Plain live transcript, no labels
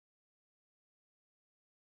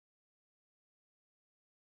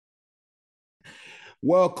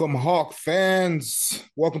Welcome, Hawk fans.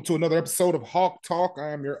 Welcome to another episode of Hawk Talk. I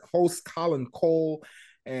am your host, Colin Cole,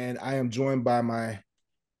 and I am joined by my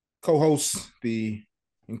co host, the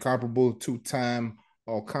incomparable two-time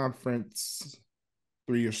all conference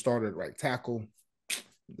 3-year starter at right tackle,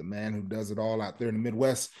 the man who does it all out there in the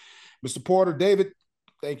Midwest, Mr. Porter. David,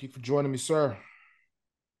 thank you for joining me, sir.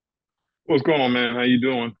 What's going on, man? How you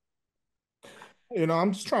doing?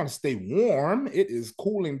 I'm just trying to stay warm. It is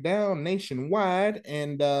cooling down nationwide,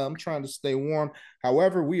 and I'm trying to stay warm.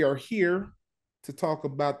 However, we are here to talk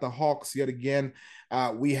about the Hawks yet again.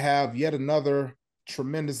 We have yet another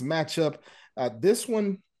tremendous matchup. This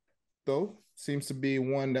one, though, seems to be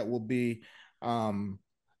one that will be um,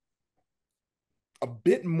 a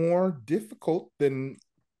bit more difficult than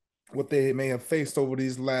what they may have faced over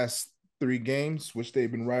these last 3 games, which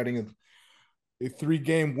they've been riding a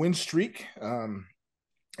 3-game win streak.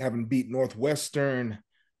 Having beat Northwestern,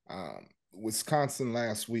 Wisconsin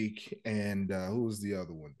last week, and who was the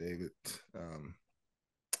other one, David? Um,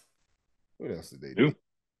 what else did they Purdue. beat?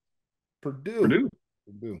 Purdue. Purdue.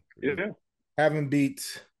 Purdue. Yeah. Having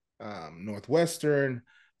beat Northwestern,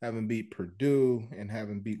 having beat Purdue, and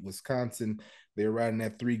having beat Wisconsin. They're riding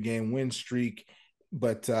that 3-game win streak,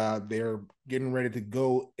 but they're getting ready to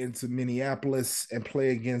go into Minneapolis and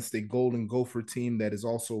play against a Golden Gopher team that is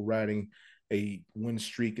also riding a win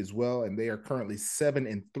streak as well, and they are currently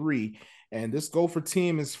 7-3. And this Gopher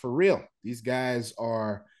team is for real. These guys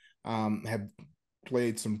are have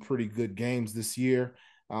played some pretty good games this year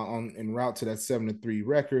on en route to that 7-3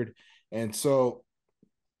 record. And so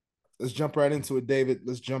let's jump right into it, David.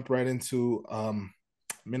 Let's jump right into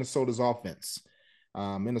Minnesota's offense.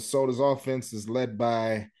 Minnesota's offense is led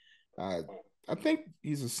by, I think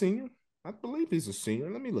he's a senior. I believe he's a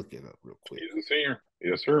senior. Let me look it up real quick. He's a senior.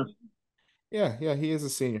 Yes, sir. Yeah, he is a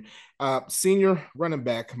senior. Senior running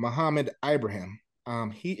back, Muhammad Ibrahim.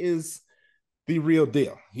 He is the real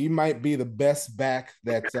deal. He might be the best back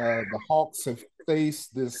that the Hawks have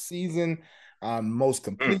faced this season. Most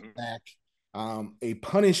complete Mm-hmm. back, a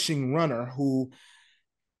punishing runner who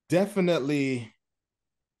definitely,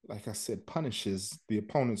 like I said, punishes the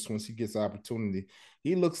opponents once he gets the opportunity.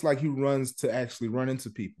 He looks like he runs to actually run into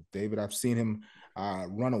people. David, I've seen him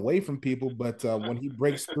run away from people, but when he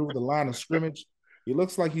breaks through the line of scrimmage, he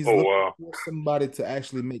looks like he's Oh, looking wow. for somebody to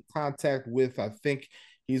actually make contact with. I think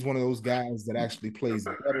he's one of those guys that actually plays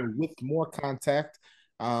better with more contact.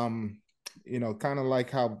 Um, kind of like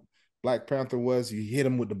how Black Panther was. You hit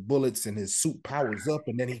him with the bullets and his suit powers up,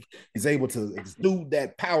 and then he's able to exude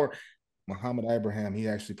that power. Muhammad Ibrahim, he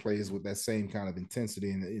actually plays with that same kind of intensity,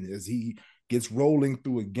 and as he gets rolling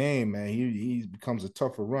through a game, man, he becomes a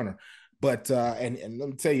tougher runner. But and let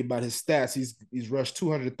me tell you about his stats. He's rushed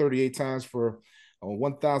 238 times for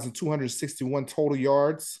 1,261 total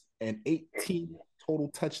yards and 18 total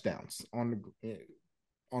touchdowns on the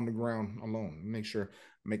ground alone. Make sure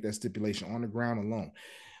make that stipulation on the ground alone.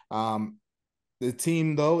 Um, the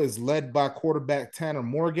team, though, is led by quarterback Tanner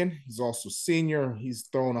Morgan. He's also senior. He's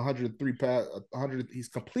thrown 100. He's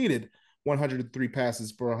completed 103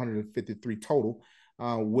 passes for 153 total,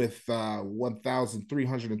 with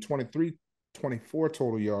 1,323 24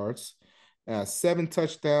 total yards, 7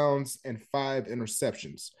 touchdowns, and 5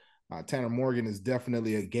 interceptions. Tanner Morgan is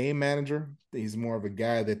definitely a game manager. He's more of a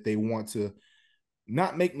guy that they want to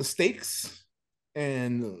not make mistakes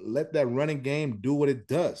and let that running game do what it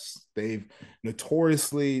does. They've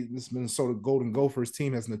notoriously, this Minnesota Golden Gophers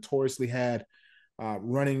team has notoriously had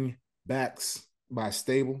running backs by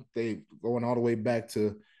stable. They going all the way back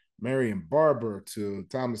to Marion Barber, to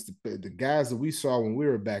Thomas, the guys that we saw when we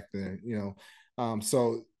were back there,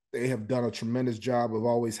 so they have done a tremendous job of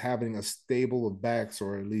always having a stable of backs,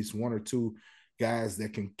 or at least one or two guys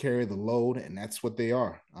that can carry the load, and that's what they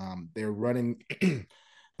are. They're running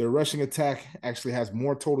their rushing attack actually has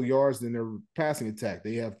more total yards than their passing attack.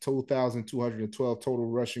 They have 2,212 total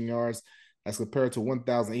rushing yards as compared to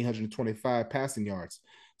 1,825 passing yards.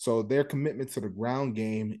 So their commitment to the ground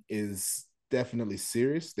game is definitely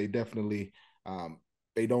serious. They definitely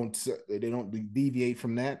they don't deviate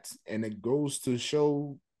from that, and it goes to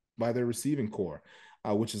show by their receiving core,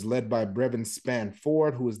 which is led by Brevin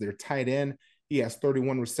Spanford, who is their tight end. He has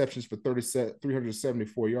 31 receptions for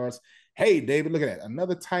 374 yards. Hey, David, look at that.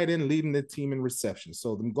 Another tight end leading the team in reception.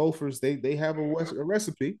 So the Gophers, they have a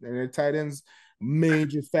recipe, and their tight ends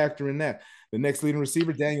major factor in that. The next leading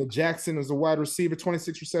receiver, Daniel Jackson, is a wide receiver,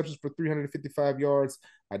 26 receptions for 355 yards.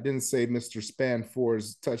 I didn't say Mr.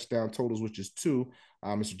 Spanford's touchdown totals, which is 2.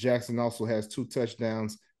 Mr. Jackson also has 2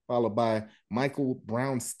 touchdowns, followed by Michael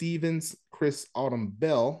Brown Stevens, Chris Autumn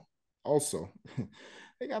Bell. Also,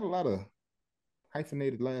 they got a lot of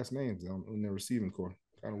hyphenated last names in their receiving core.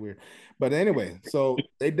 Kind of weird. But anyway, so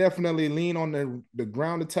they definitely lean on the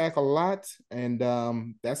ground attack a lot, and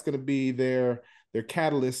that's going to be their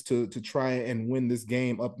catalyst to try and win this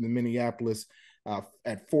game up in Minneapolis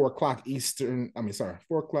at 4 o'clock Eastern. I mean, sorry,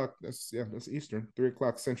 4 o'clock. That's Eastern. 3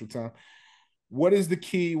 o'clock Central Time. What is the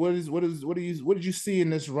key? What did you see in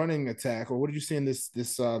this running attack, or what did you see in this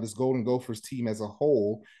Golden Gophers team as a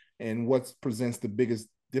whole, and what presents the biggest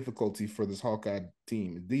difficulty for this Hawkeye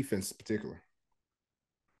team, defense in particular?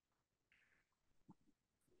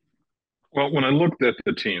 Well, when I looked at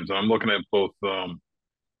the teams, I'm looking at both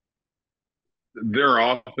their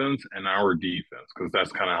offense and our defense because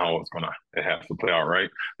that's kind of how it has to play out, right?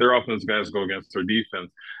 Their offense guys go against their defense.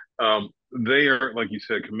 They are, like you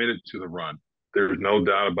said, committed to the run. There's no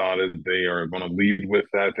doubt about it. They are going to lead with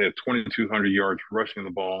that. They have 2,200 yards rushing the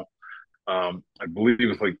ball. I believe it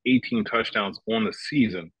was like 18 touchdowns on the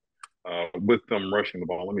season with them rushing the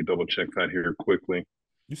ball. Let me double check that here quickly.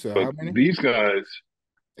 You said But how many? these guys,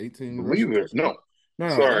 18 believe rushing it, touchdowns. no,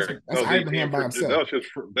 No, sorry, that's that was Ibrahim 18 by for himself.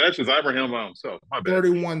 that's just Abraham by himself. My bad.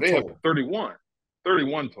 31 They have total.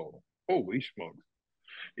 31 total. Holy smokes.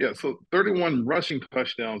 Yeah, so 31 rushing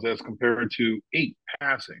touchdowns as compared to 8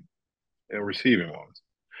 passing and receiving ones.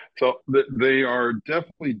 So they are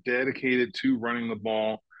definitely dedicated to running the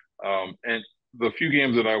ball. And the few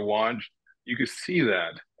games that I watched, you could see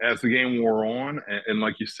that as the game wore on. And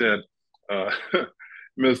like you said, uh,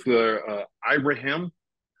 Mr. Ibrahim,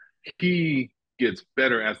 he gets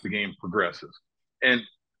better as the game progresses. And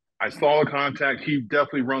I saw the contact. He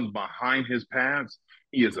definitely runs behind his pads.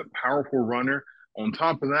 He is a powerful runner. On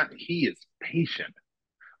top of that, he is patient.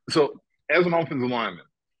 So, as an offensive lineman,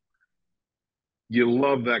 you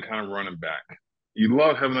love that kind of running back. You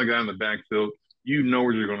love having a guy in the backfield. You know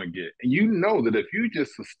where you're going to get. And you know that if you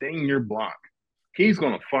just sustain your block, he's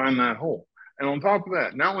going to find that hole. And on top of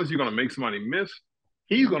that, not only is he going to make somebody miss,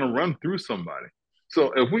 he's going to run through somebody.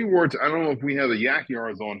 So if we were to, I don't know if we have the yak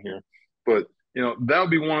yards on here, but that would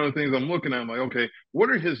be one of the things I'm looking at. I'm like, okay, what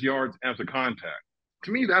are his yards after contact?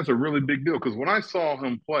 To me, that's a really big deal because when I saw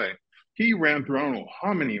him play, he ran through I don't know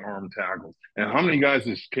how many arm tackles and how many guys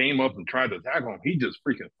just came up and tried to tackle him. He just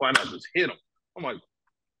freaking flat out just hit him. I'm like,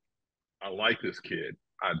 I like this kid.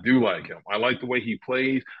 I do like him. I like the way he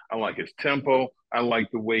plays. I like his tempo. I like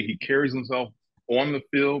the way he carries himself on the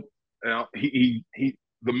field.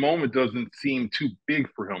 The moment doesn't seem too big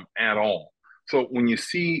for him at all. So when you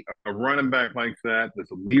see a running back like that,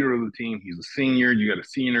 that's a leader of the team, he's a senior. You got a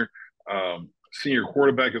senior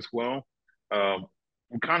quarterback as well.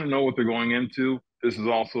 We kind of know what they're going into. This is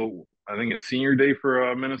also, I think, it's senior day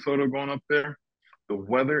for Minnesota going up there. The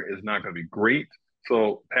weather is not going to be great.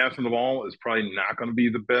 So passing the ball is probably not going to be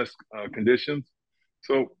the best conditions.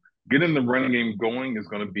 So getting the running game going is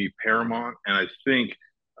going to be paramount. And I think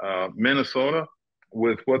Minnesota,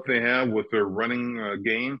 with what they have with their running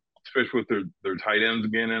game, especially with their tight ends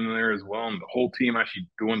again in there as well, and the whole team actually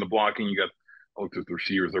doing the blocking. You got the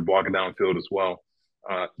receivers; they're blocking downfield as well.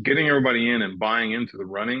 Getting everybody in and buying into the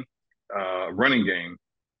running game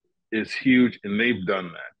is huge, and they've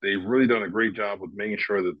done that. They've really done a great job with making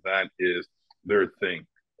sure that that is their thing.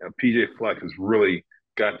 PJ Fleck has really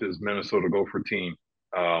got this Minnesota Gopher team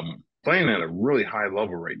playing at a really high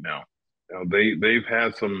level right now. They've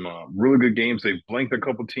had some really good games. They've blanked a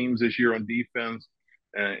couple teams this year on defense,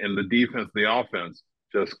 and the offense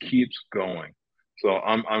just keeps going. So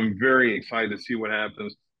I'm very excited to see what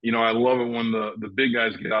happens. I love it when the big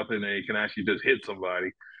guys get out there and they can actually just hit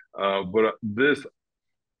somebody. But this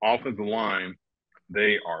offensive line,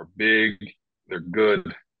 they are big. They're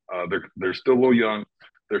good. They're still a little young.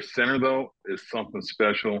 Their center though is something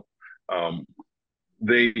special. Um,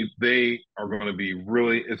 they are going to be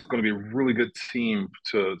really. It's going to be a really good team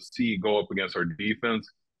to see go up against our defense.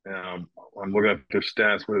 I'm looking at their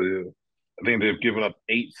stats. I think they've given up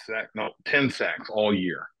 10 sacks all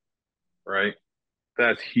year. Right,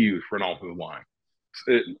 that's huge for an offensive line.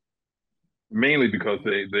 Mainly because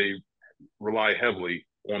they rely heavily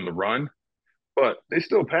on the run, but they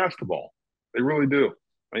still pass the ball. They really do.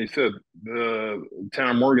 Like you said, the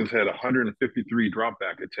Tanner Morgan's had 153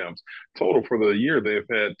 dropback attempts. Total for the year, they've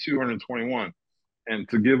had 221. And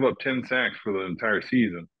to give up 10 sacks for the entire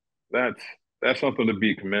season, that's something to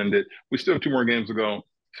be commended. We still have 2 more games to go,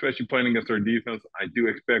 especially playing against our defense. I do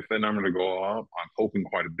expect that number to go up. I'm hoping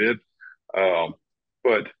quite a bit.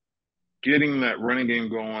 But getting that running game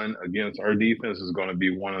going against our defense is going to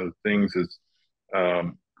be one of the things that's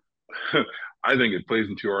um, I think it plays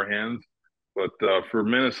into our hands. But for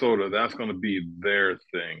Minnesota, that's going to be their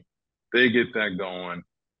thing. They get that going,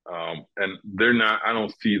 and they're not. I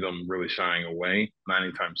don't see them really shying away, not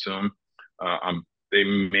anytime soon. They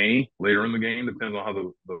may later in the game, depends on how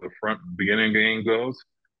the front beginning game goes,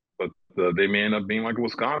 but they may end up being like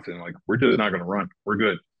Wisconsin. Like, we're just not going to run. We're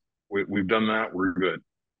good. We've done that. We're good.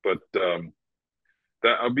 But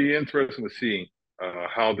that I'll be interested to see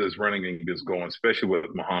how this running game is going, especially with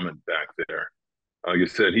Muhammad back there. Like you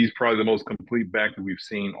said, he's probably the most complete back that we've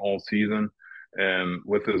seen all season, and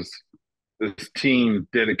with this team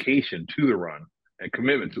dedication to the run and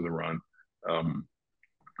commitment to the run, um,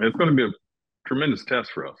 it's going to be a tremendous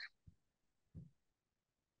test for us.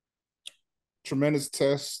 Tremendous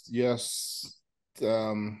test, yes.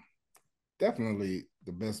 Um, Definitely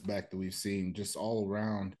the best back that we've seen, just all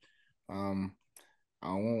around. Um,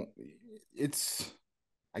 I won't. It's.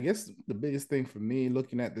 I guess the biggest thing for me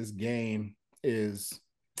looking at this game is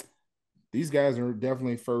these guys are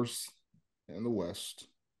definitely first in the West,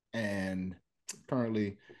 and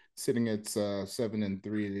currently sitting at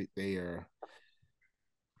 7-3.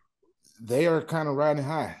 They are kind of riding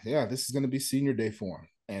high. Yeah, this is going to be senior day for them,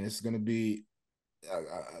 and it's going to be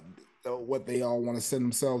what they all want to send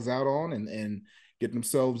themselves out on, and get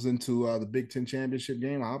themselves into the Big Ten championship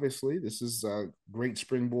game. Obviously, this is a great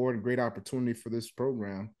springboard and great opportunity for this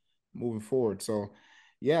program moving forward. So,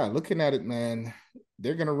 yeah, looking at it, man,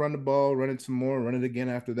 they're going to run the ball, run it some more, run it again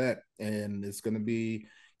after that, and it's going to be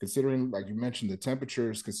considering, like you mentioned, the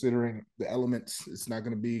temperatures, considering the elements. It's not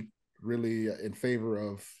going to be really in favor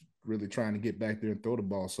of really trying to get back there and throw the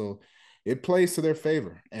ball. So it plays to their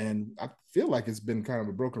favor. And I feel like it's been kind of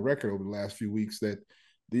a broken record over the last few weeks that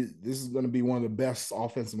this is going to be one of the best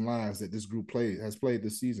offensive lines that this group has played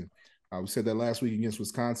this season. We said that last week against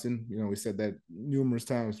Wisconsin. We said that numerous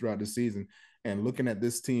times throughout the season. And looking at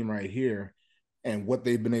this team right here and what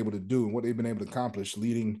they've been able to do and what they've been able to accomplish,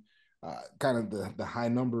 leading kind of the high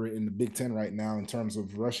number in the Big Ten right now in terms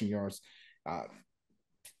of rushing yards.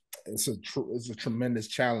 It's a tremendous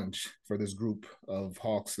challenge for this group of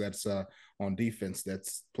Hawks that's on defense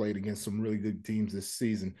that's played against some really good teams this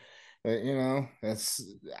season. That's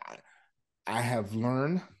I have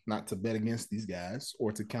learned not to bet against these guys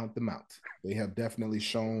or to count them out. They have definitely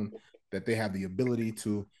shown that they have the ability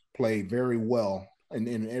to play very well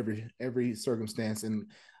in every circumstance. And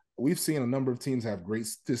we've seen a number of teams have great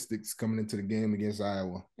statistics coming into the game against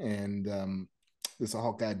Iowa, and this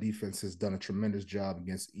Hawkeye defense has done a tremendous job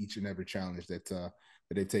against each and every challenge that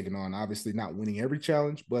they've taken on. Obviously, not winning every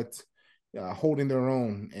challenge, but holding their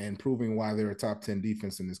own and proving why they're a top 10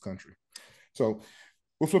 defense in this country. So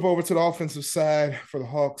we'll flip over to the offensive side for the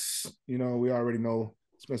Hawks. We already know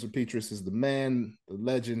Spencer Petras is the man, the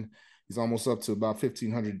legend. He's almost up to about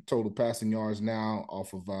 1,500 total passing yards now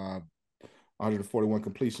off of 141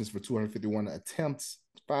 completions for 251 attempts,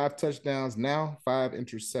 5 touchdowns, now 5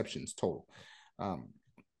 interceptions total.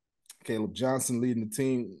 Caleb Johnson leading the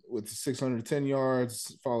team with 610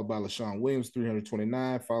 yards, followed by LaShawn Williams,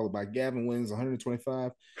 329, followed by Gavin Williams,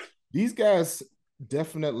 125. These guys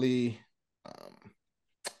definitely,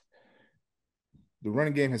 the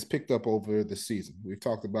running game has picked up over the season. We've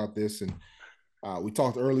talked about this, and we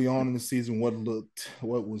talked early on in the season what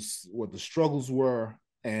the struggles were,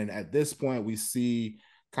 and at this point we see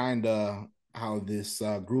kind of how this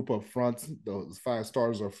group up front, those 5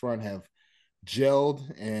 stars up front, have gelled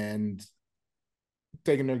and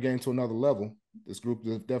taking their game to another level. This group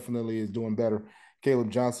definitely is doing better.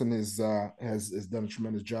 Caleb Johnson has done a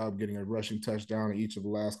tremendous job getting a rushing touchdown in each of the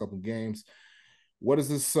last couple of games. What is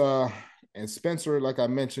this? And Spencer, like I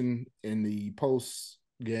mentioned in the post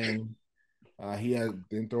game, he had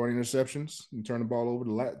been throwing interceptions and turned the ball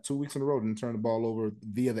over 2 weeks in a row and turned the ball over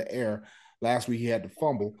via the air. Last week he had to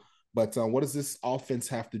fumble. But what does this offense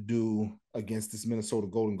have to do against this Minnesota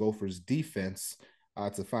Golden Gophers defense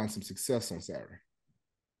to find some success on Saturday?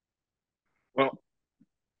 Well,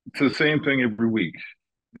 it's the same thing every week.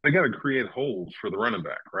 They got to create holes for the running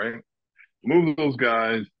back, right? Move those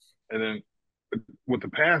guys, and then with the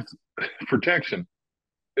pass protection,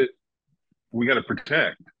 we got to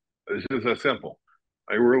protect. It's just that simple.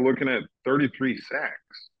 We're looking at 33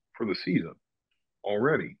 sacks for the season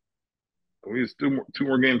already. We have two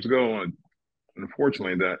more games to go, and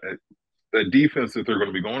unfortunately, that defense that they're going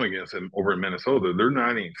to be going against over in Minnesota, they're not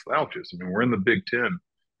any slouches. I mean, we're in the Big Ten.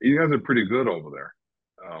 You guys are pretty good over there.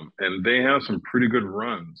 And they have some pretty good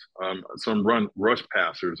runs, some rush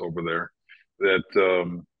passers over there that,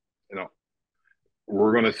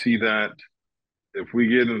 we're going to see that if we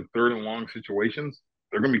get in third and long situations,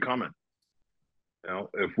 they're going to be coming.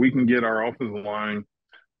 If we can get our offensive line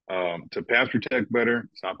to pass protect better,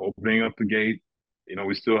 stop opening up the gate,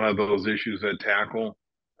 we still have those issues at tackle.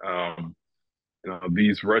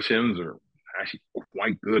 These rush ends are actually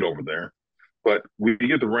quite good over there. But we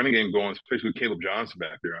get the running game going, especially with Caleb Johnson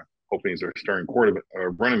back there. hoping he's our starting quarterback,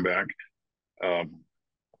 running back. Um,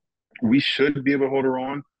 we should be able to hold her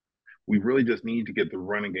on. We really just need to get the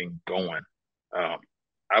running game going. Um,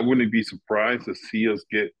 I wouldn't be surprised to see us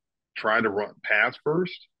try to run pass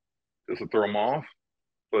first, just to throw them off.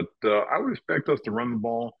 But I would expect us to run the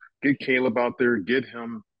ball, get Caleb out there, get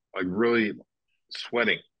him like really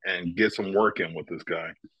sweating, and get some work in with this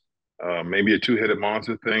guy. Maybe a two-headed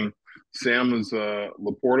monster thing. Sam is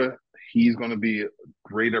Laporta. He's going to be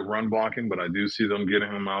great at run blocking, but I do see them getting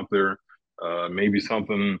him out there. Maybe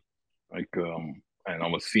something like I don't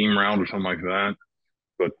know, a seam round or something like that.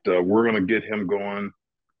 But we're going to get him going.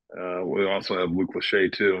 We also have Luke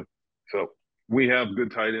Lachey too. So we have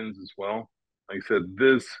good tight ends as well. Like I said,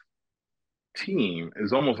 this team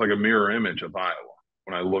is almost like a mirror image of Iowa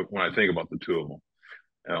when I think about the two of them.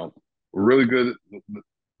 You know, we're really good.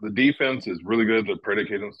 The defense is really good. They're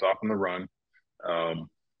predicated on stopping the run.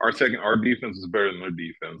 Our defense is better than their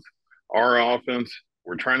defense. Our offense,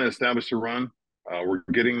 we're trying to establish the run. We're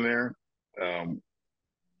getting there. Um,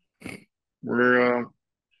 we're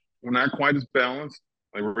not quite as balanced.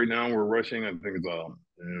 Like right now, we're rushing. I think it's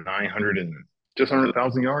 900 and just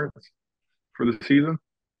 100,000 yards for the season.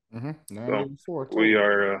 Mm-hmm. So 984 we total.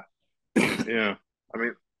 are, yeah. I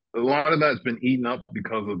mean, a lot of that's been eaten up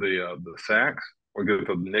because of the sacks or because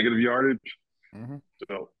of the negative yardage. Mm-hmm.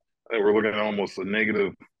 So I think we're looking at almost a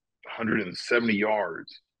negative 170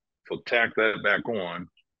 yards. So tack that back on.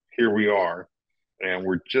 Here we are, and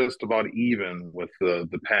we're just about even with the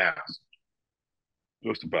pass,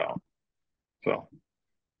 just about. So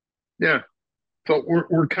yeah, so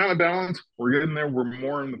we're kind of balanced. We're getting there. We're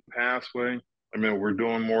more in the pass way. I mean, we're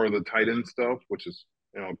doing more of the tight end stuff, which is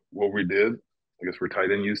what we did. I guess we're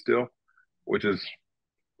tight end you still, which is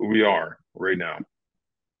who we are right now.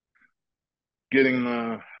 Getting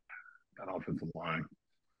that offensive line.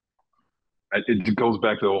 It goes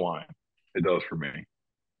back to the line. It does for me.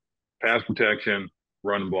 Pass protection,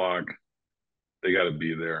 run block, they got to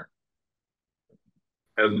be there.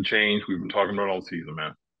 Hasn't changed. We've been talking about it all season,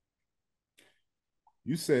 man.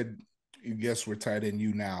 You said you guess we're tight end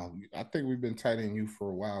you now. I think we've been tight end you for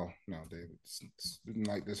a while now, David. It's been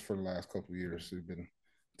like this for the last couple of years. We've been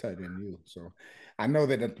tight end you. So I know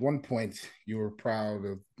that at one point you were proud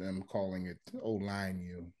of them calling it O line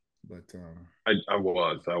you, but I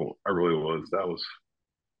really was. That was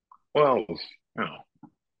well, it was, you know,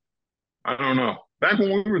 I don't know. Back when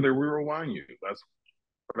we were there, we were line you. That's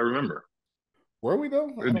what I remember. were we though?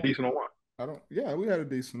 We had a decent line. I don't. Yeah, we had a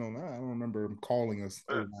decent O line. I don't remember them calling us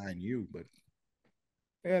Yeah. O line you, but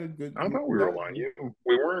they had a good. I thought we were Tight line end. you.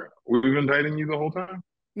 We weren't. We've been tight end you the whole time.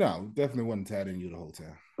 No, definitely wasn't tight end you the whole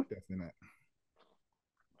time. Definitely not.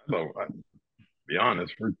 So I be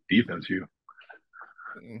honest, we're defense you.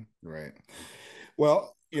 Right.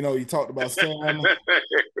 Well, you talked about Sam.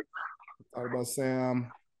 Talked about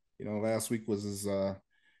Sam. Last week was his that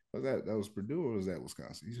was Purdue or was that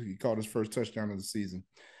Wisconsin? He caught his first touchdown of the season.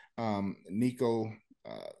 Nico,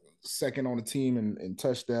 second on the team in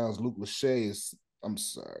touchdowns. Luke Lachey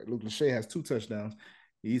has 2 touchdowns.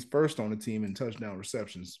 He's first on the team in touchdown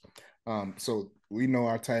receptions. So we know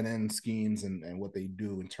our tight end schemes and what they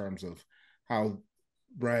do in terms of how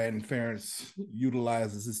Brian Ferentz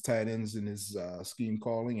utilizes his tight ends in his scheme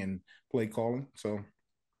calling and play calling. So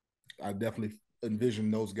I definitely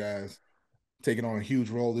envision those guys taking on a huge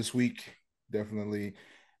role this week. Definitely.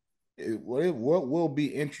 What will be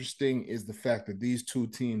interesting is the fact that these two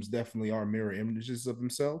teams definitely are mirror images of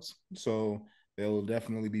themselves. So they'll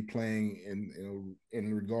definitely be playing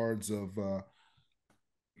in regards of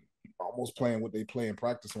almost playing what they play in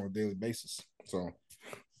practice on a daily basis. So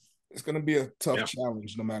it's going to be a tough Yeah.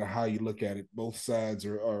 challenge no matter how you look at it. Both sides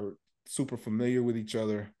are super familiar with each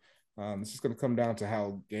other. It's just going to come down to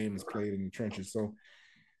how game is played in the trenches. So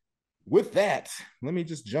with that, let me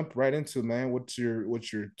just jump right into, man. What's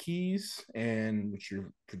your keys and what's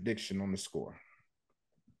your prediction on the score?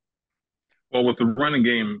 Well, with the running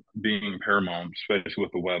game being paramount, especially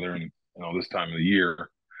with the weather and this time of the year,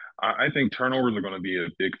 I think turnovers are going to be a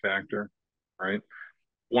big factor, right?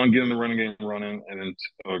 One, getting the running game running and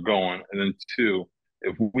then going, and then two,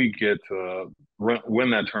 if we get win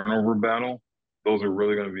that turnover battle, those are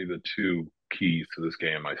really going to be the two keys to this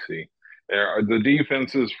game. I see. The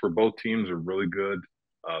defenses for both teams are really good.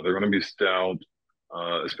 They're going to be stout,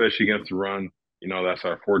 especially against the run. That's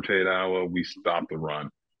our forte at Iowa. We stop the run,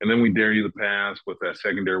 and then we dare you to pass with that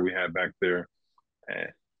secondary we had back there. Eh,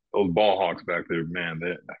 those ball hawks back there, man.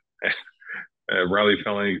 Riley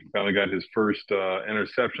finally got his first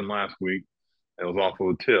interception last week. It was off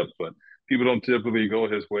of a tip, but people don't typically go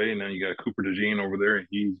his way. And then you got Cooper DeJean over there, and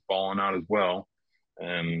he's balling out as well.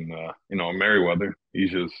 And Merriweather,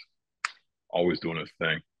 he's just always doing his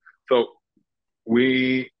thing. So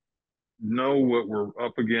we know what we're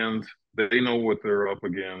up against. They know what they're up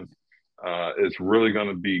against. It's really going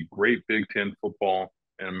to be great Big Ten football.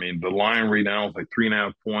 And I mean, the line right now is like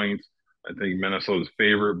 3.5 points. I think Minnesota's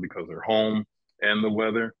favorite because they're home and the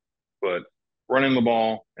weather. But running the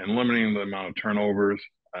ball and limiting the amount of turnovers,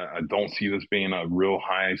 I don't see this being a real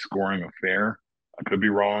high scoring affair. I could be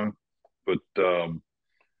wrong, but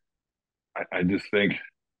I just think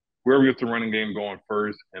whoever gets the running game going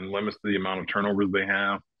first and limits the amount of turnovers they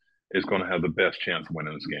have is going to have the best chance of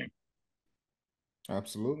winning this game.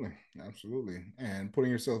 Absolutely, absolutely, and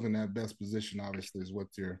putting yourself in that best position obviously is what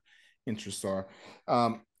your interests are.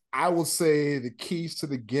 Um, I will say the keys to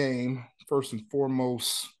the game first and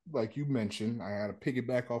foremost, like you mentioned, I had to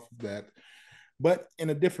piggyback off of that, but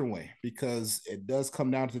in a different way because it does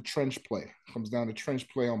come down to trench play. It comes down to trench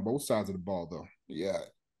play on both sides of the ball, though. Yeah,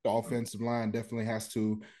 the offensive line definitely has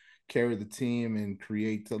to carry the team and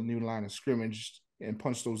create a new line of scrimmage and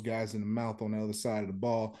punch those guys in the mouth on the other side of the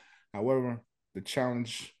ball. However, the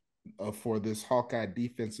challenge for this Hawkeye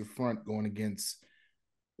defensive front going against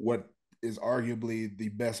what is arguably the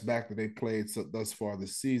best back that they played thus far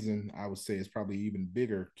this season, I would say is probably even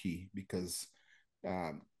bigger key because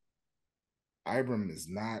um, Ibram is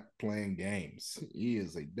not playing games. He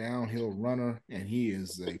is a downhill runner and he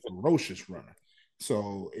is a ferocious runner.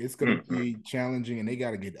 So it's going to Mm-hmm. be challenging, and they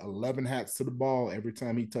got to get 11 hats to the ball every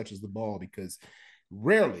time he touches the ball because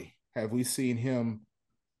rarely have we seen him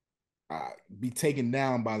be taken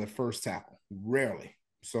down by the first tackle. Rarely.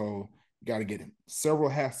 So you got to get him several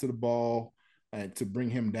hats to the ball to bring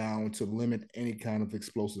him down to limit any kind of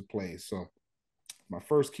explosive plays. So my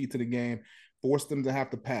first key to the game, force them to have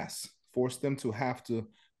to pass, force them to have to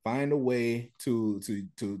find a way to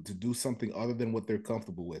do something other than what they're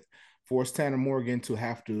comfortable with. Force Tanner Morgan to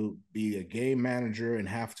have to be a game manager and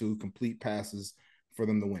have to complete passes for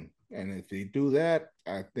them to win. And if they do that,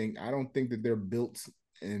 I don't think that they're built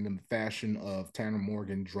in the fashion of Tanner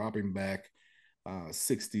Morgan dropping back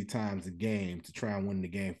 60 times a game to try and win the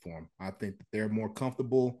game for them. I think that they're more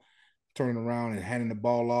comfortable turning around and handing the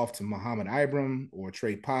ball off to Muhammad Ibram or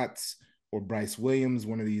Trey Potts or Bryce Williams,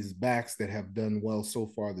 one of these backs that have done well so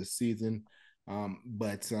far this season.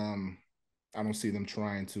 But I don't see them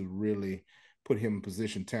trying to really put him in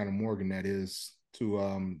position, Tanner Morgan, that is,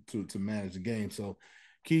 to manage the game. So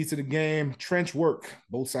keys to the game, trench work,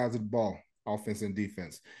 both sides of the ball, offense and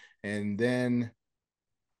defense. And then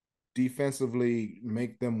defensively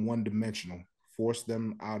make them one dimensional, force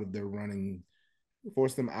them out of their running,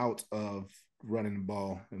 force them out of running the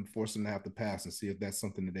ball and force them to have to pass and see if that's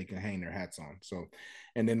something that they can hang their hats on. So,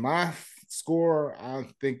 and then my score, I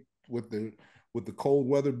think with the cold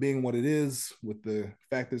weather being what it is, with the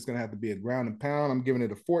fact that it's going to have to be a ground and pound, I'm giving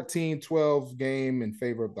it a 14-12 game in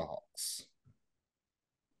favor of the Hawks.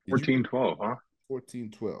 Did you 14-12, huh? 14-12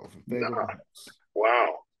 in favor of the Nah. Hawks?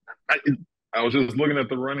 Wow. I, I was just looking at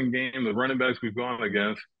the running game, the running backs we've gone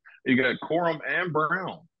against. You got Corum and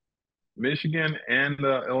Brown, Michigan and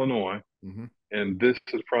Illinois. Mm-hmm. And this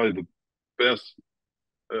is probably the best,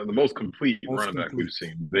 the most complete Most running back we've complete.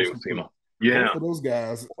 seen. They've Most seen complete. them. Yeah. Both of those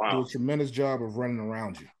guys do Wow. a tremendous job of running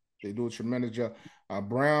around you. They do a tremendous job.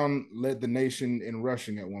 Brown led the nation in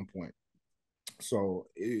rushing at one point. So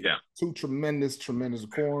Yeah. two tremendous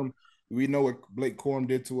Corum. We know what Blake Corum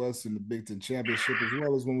did to us in the Big Ten Championship, as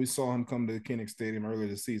well as when we saw him come to Kinnick Stadium earlier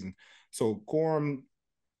this season. So Corum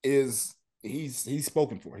is he's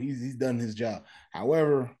spoken for. He's done his job.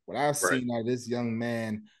 However, what I've Right. seen out of this young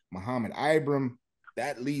man, Muhammad Ibram,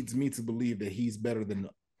 that leads me to believe that he's better than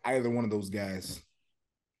either one of those guys.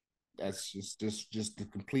 That's just the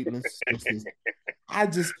completeness. I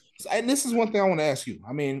just and this is one thing I want to ask you.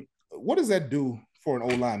 I mean, what does that do for an O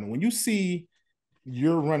lineman when you see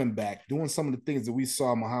your running back doing some of the things that we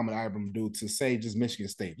saw Muhammad Ibram do to say just Michigan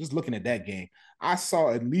State? Just looking at that game, I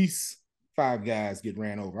saw at least five guys get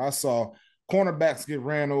ran over. I saw cornerbacks get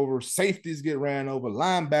ran over, safeties get ran over,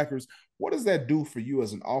 linebackers. What does that do for you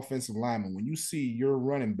as an offensive lineman when you see your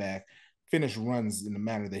running back finish runs in the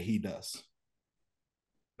manner that he does?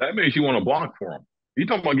 That makes you want to block for them. You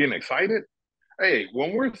talking about getting excited? Hey,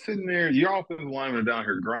 when we're sitting there, your offensive linemen are down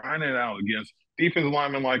here grinding it out against defensive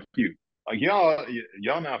linemen like you. Like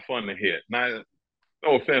y'all not fun to hit. Not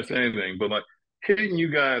no offense to anything, but like hitting you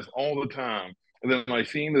guys all the time, and then like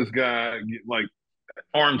seeing this guy get, like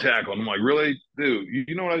arm tackle, and I'm like, really, dude,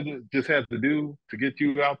 you know what I just had to do to get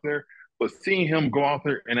you out there? But seeing him go out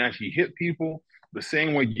there and actually hit people the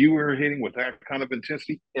same way you were hitting with that kind of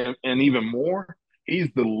intensity, and even more, he's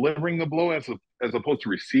delivering the blow as opposed to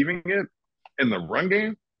receiving it in the run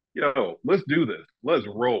game. Yo, let's do this. Let's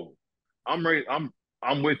roll. I'm ready.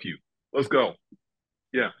 I'm with you. Let's go.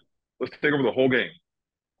 Yeah. Let's take over the whole game.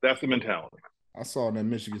 That's the mentality. I saw in that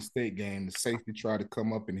Michigan State game, the safety tried to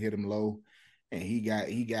come up and hit him low, and he got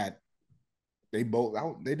they both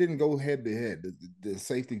out. They didn't go head to head. The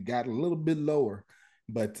safety got a little bit lower,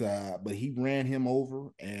 but he ran him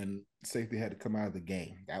over, and safety had to come out of the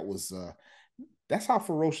game. That's how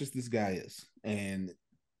ferocious this guy is, and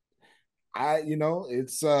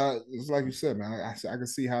it's like you said, man. I can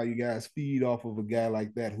see how you guys feed off of a guy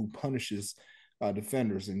like that who punishes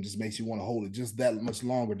defenders and just makes you want to hold it just that much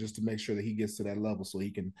longer, just to make sure that he gets to that level, so he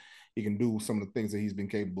can do some of the things that he's been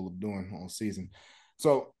capable of doing all season.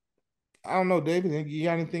 So I don't know, David. You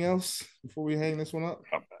got anything else before we hang this one up?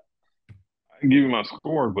 I can give you my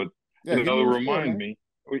score, but yeah, it reminds me.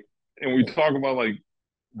 We talk about like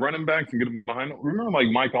running backs and get them behind them. Remember, like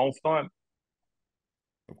Mike Allstott?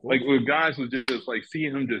 Like with guys who just like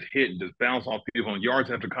seeing him just hit and just bounce off people on yards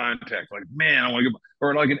after contact. Like, man, I want to get,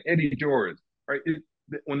 or like an Eddie George, right?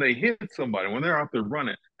 When they hit somebody, when they're out there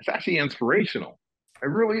running, it's actually inspirational. It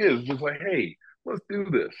really is. Just like, hey, let's do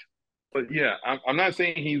this. But yeah, I'm not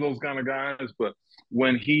saying he's those kind of guys, but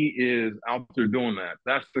when he is out there doing that,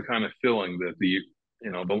 that's the kind of feeling that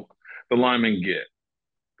the linemen get.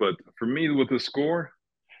 But for me, with the score,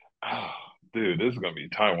 dude, this is going to be a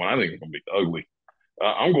tight one. I think it's going to be ugly.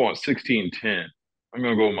 I'm going 16-10. I'm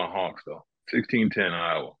going to go with my Hawks, though. 16-10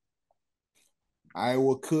 Iowa.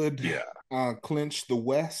 Iowa could clinch the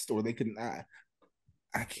West, or they could not.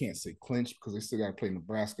 I can't say clinch because they still got to play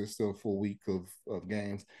Nebraska. It's still a full week of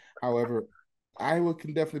games. However, Iowa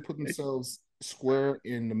can definitely put themselves square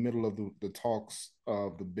in the middle of the talks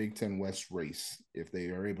of the Big Ten West race if they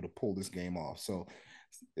are able to pull this game off. So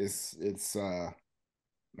it's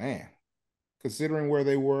man, considering where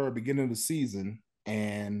they were at the beginning of the season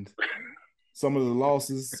and some of the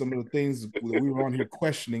losses, some of the things that we were on here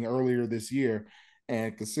questioning earlier this year,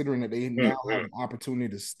 and considering that they now have an opportunity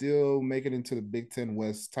to still make it into the Big Ten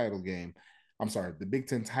West title game. I'm sorry, the Big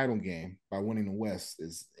Ten title game by winning the West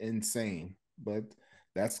is insane. But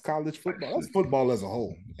that's college football. That's football as a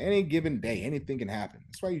whole. Any given day, anything can happen.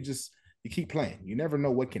 That's why you keep playing. You never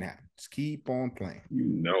know what can happen. Just keep on playing. You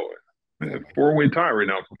know it. It's a 4-way tie right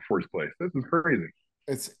now for first place. This is crazy.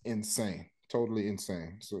 It's insane. Totally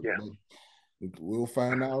insane. So yeah. We'll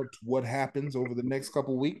find out what happens over the next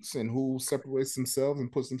couple of weeks and who separates themselves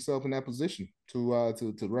and puts themselves in that position to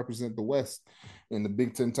represent the West in the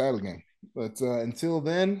Big Ten title game. But until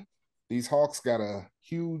then, these Hawks got a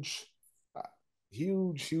huge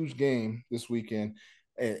game this weekend,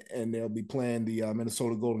 and they'll be playing the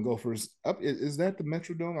Minnesota Golden Gophers. Is that the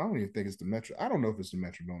Metrodome? I don't even think it's the Metro. I don't know if it's the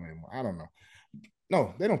Metrodome anymore. I don't know.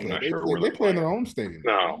 No, they don't play. They play in their own stadium.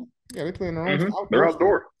 No. Yeah, they play in their own. They're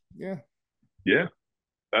outdoor. Yeah. Yeah.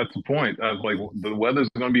 That's the point. Like the weather's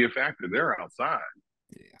going to be a factor. They're outside.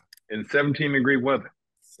 Yeah. In 17-degree weather.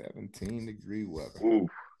 17-degree weather. Oof.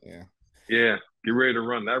 Yeah. Yeah. Get ready to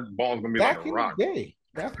run. That ball's going to be like a rock.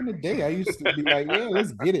 Back in the day, I used to be like, yeah,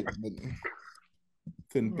 let's get it. But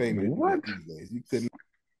couldn't pay me. What? These days. You couldn't.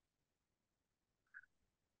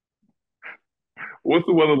 What's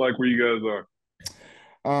the weather like where you guys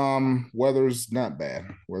are? Weather's not bad.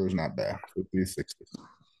 50, 60.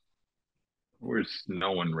 We're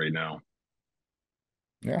snowing right now.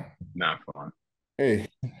 Yeah. Not fun. Hey.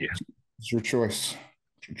 Yeah. It's your choice.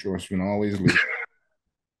 You can always leave.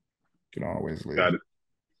 Got it.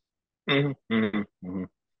 Mm-hmm, mm-hmm, mm-hmm.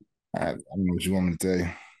 I don't know what you want me to tell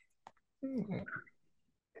you.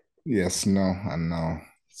 Yes, no, I know.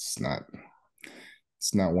 It's not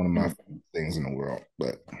one of my things in the world,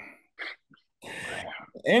 but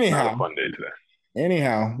anyhow, not a fun day today.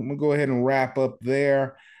 Anyhow, I'm gonna go ahead and wrap up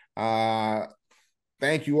there.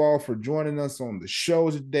 Thank you all for joining us on the show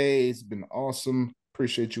today. It's been awesome.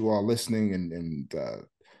 Appreciate you all listening and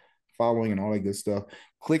following and all that good stuff.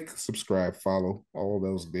 Click subscribe, follow, all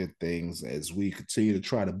those good things as we continue to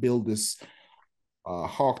try to build this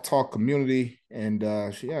Hawk Talk community. And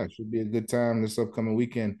it should be a good time this upcoming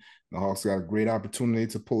weekend. The Hawks got a great opportunity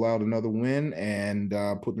to pull out another win and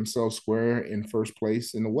put themselves square in first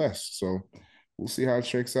place in the West. So we'll see how it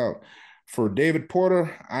shakes out. For David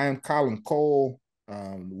Porter, I am Colin Cole.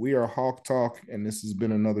 We are Hawk Talk, and this has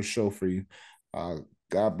been another show for you.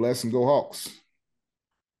 God bless and go Hawks.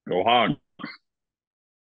 Go Hawks.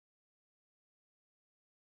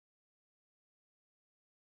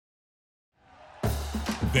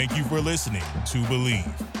 Thank you for listening to Believe.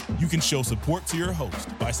 You can show support to your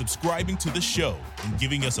host by subscribing to the show and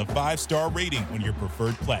giving us a 5-star rating on your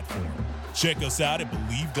preferred platform. Check us out at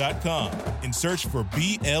Believe.com and search for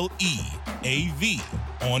BLEAV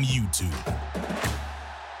on YouTube.